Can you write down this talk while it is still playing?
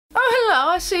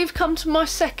I see you've come to my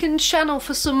second channel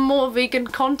for some more vegan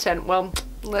content. Well,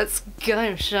 let's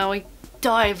go, shall we?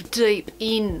 Dive deep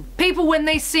in. People, when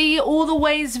they see all the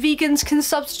ways vegans can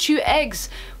substitute eggs,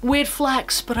 weird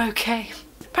flags, but okay.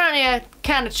 Apparently a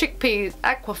can of chickpea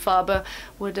aquafaba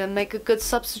would make a good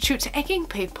substitute to egging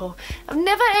people. I've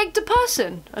never egged a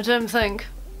person, I don't think.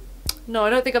 No, I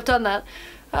don't think I've done that.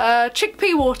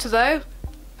 Chickpea water though,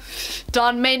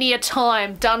 done many a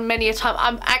time,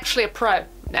 I'm actually a pro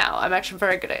now, I'm actually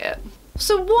very good at it.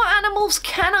 So what animals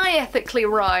can I ethically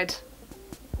ride?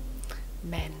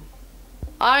 Men.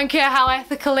 I don't care how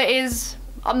ethical it is,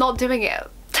 I'm not doing it.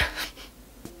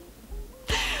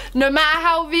 No matter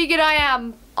how vegan I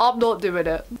am, I'm not doing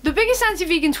it. The biggest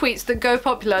anti-vegan tweets that go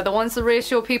popular, the ones that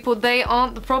reassure people they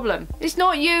aren't the problem. It's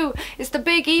not you, it's the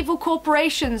big evil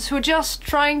corporations who are just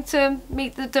trying to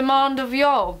meet the demand of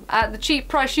y'all at the cheap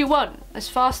price you want, as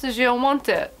fast as you want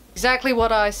it. Exactly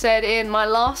what I said in my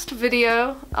last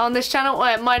video on this channel.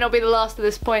 Well, it might not be the last at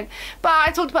this point, but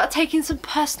I talked about taking some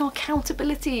personal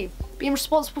accountability, being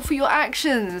responsible for your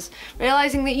actions,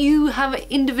 realizing that you have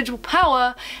individual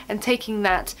power and taking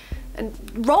that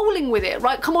and rolling with it,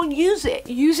 right? Come on, use it.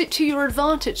 Use it to your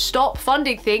advantage. Stop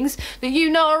funding things that you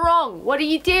know are wrong. What are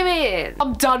you doing?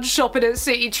 I'm done shopping at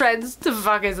City Trends. The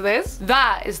fuck is this?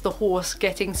 That is the horse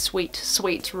getting sweet,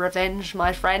 sweet revenge,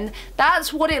 my friend.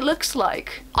 That's what it looks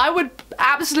like. I would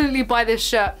absolutely buy this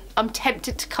shirt. I'm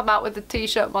tempted to come out with a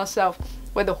t-shirt myself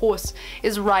where the horse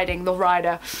is riding the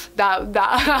rider.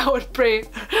 That would be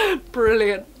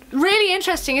brilliant. Really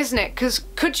interesting, isn't it? Because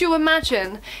could you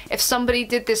imagine if somebody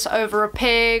did this over a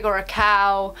pig or a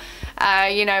cow,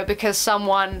 you know, because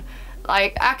someone,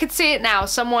 like, I could see it now,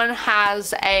 someone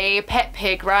has a pet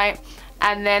pig, right?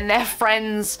 And then their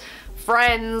friends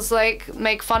like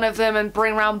make fun of them and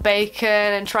bring around bacon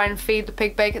and try and feed the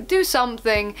pig bacon, do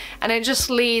something, and it just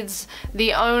leads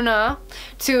the owner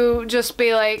to just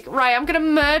be like, right, I'm gonna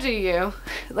murder you.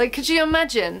 Like, could you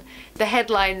imagine the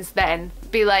headlines then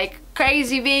be like,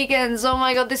 crazy vegans, oh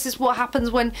my god, this is what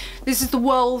happens when this is the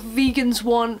world vegans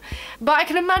want. But I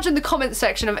can imagine the comment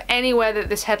section of anywhere that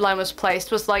this headline was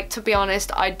placed was like, to be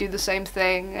honest, I'd do the same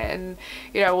thing, and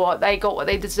you know what, they got what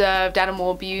they deserved,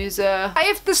 animal abuser.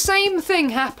 If the same thing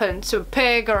happened to a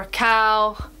pig or a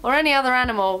cow or any other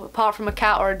animal apart from a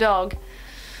cat or a dog,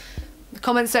 the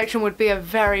comment section would be a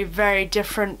very, very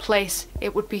different place.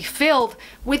 It would be filled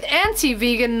with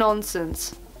anti-vegan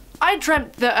nonsense. I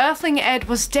dreamt that Earthling Ed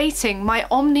was dating my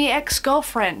Omni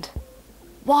ex-girlfriend.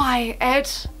 Why, Ed?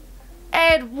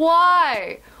 Ed,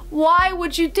 why? Why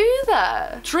would you do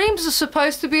that? Dreams are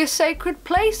supposed to be a sacred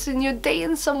place and you're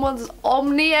dating someone's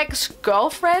Omni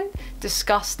ex-girlfriend?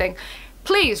 Disgusting.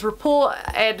 Please report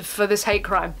Ed for this hate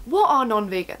crime. What are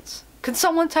non-vegans? Can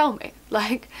someone tell me?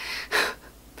 Like...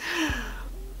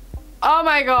 Oh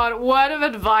my god, word of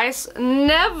advice,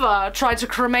 never try to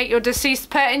cremate your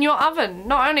deceased pet in your oven.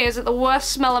 Not only is it the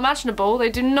worst smell imaginable, they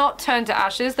do not turn to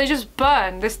ashes, they just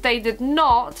burn. This day did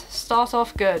not start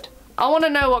off good. I want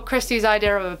to know what Christy's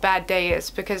idea of a bad day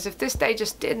is, because if this day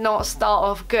just did not start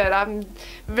off good, I'm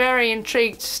very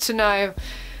intrigued to know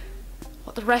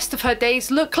what the rest of her days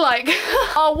look like.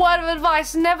 Our word of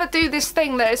advice, never do this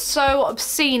thing that is so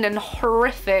obscene and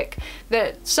horrific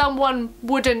that someone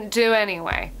wouldn't do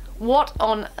anyway. What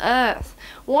on earth?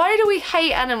 Why do we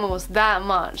hate animals that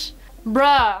much?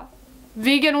 Bruh,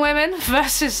 vegan women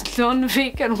versus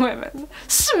non-vegan women.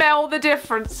 Smell the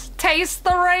difference. Taste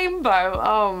the rainbow.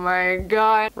 Oh my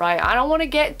god. Right, I don't want to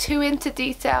get too into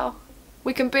detail.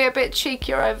 We can be a bit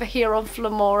cheekier over here on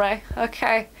Flem I,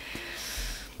 okay?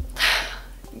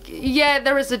 Yeah,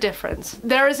 there is a difference.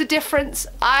 There is a difference.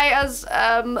 I, as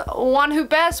one who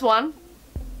bears one,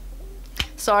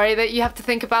 sorry that you have to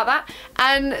think about that.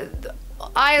 And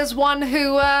I, as one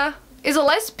who is a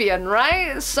lesbian,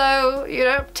 right? So, you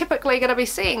know, typically gonna be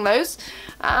seeing those.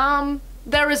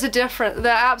 There is a difference.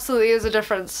 There absolutely is a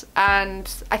difference.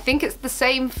 And I think it's the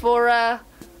same for a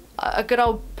good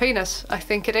old penis. I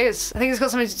think it is. I think it's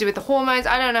got something to do with the hormones.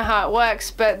 I don't know how it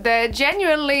works, but there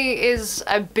genuinely is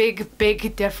a big,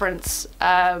 big difference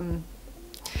in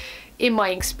my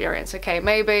experience. Okay,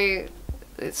 maybe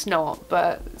it's not,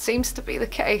 but it seems to be the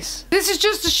case. This is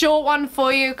just a short one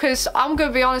for you because I'm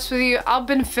gonna be honest with you, I've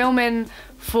been filming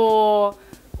for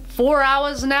 4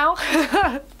 hours now.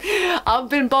 I've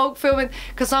been bulk filming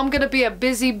because I'm gonna be a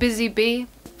busy bee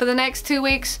for the next 2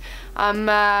 weeks. I'm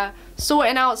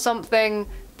sorting out something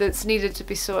that's needed to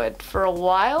be sorted for a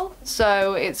while,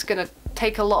 so it's gonna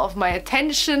take a lot of my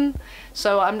attention.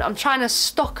 So I'm trying to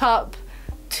stock up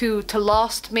to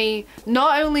last me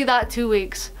not only that 2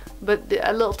 weeks, but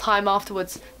a little time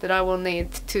afterwards that I will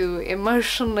need to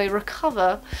emotionally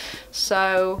recover.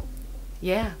 So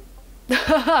yeah.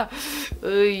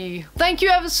 Thank you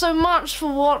ever so much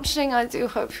for watching. I do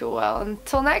hope you're well.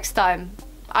 Until next time,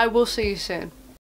 I will see you soon.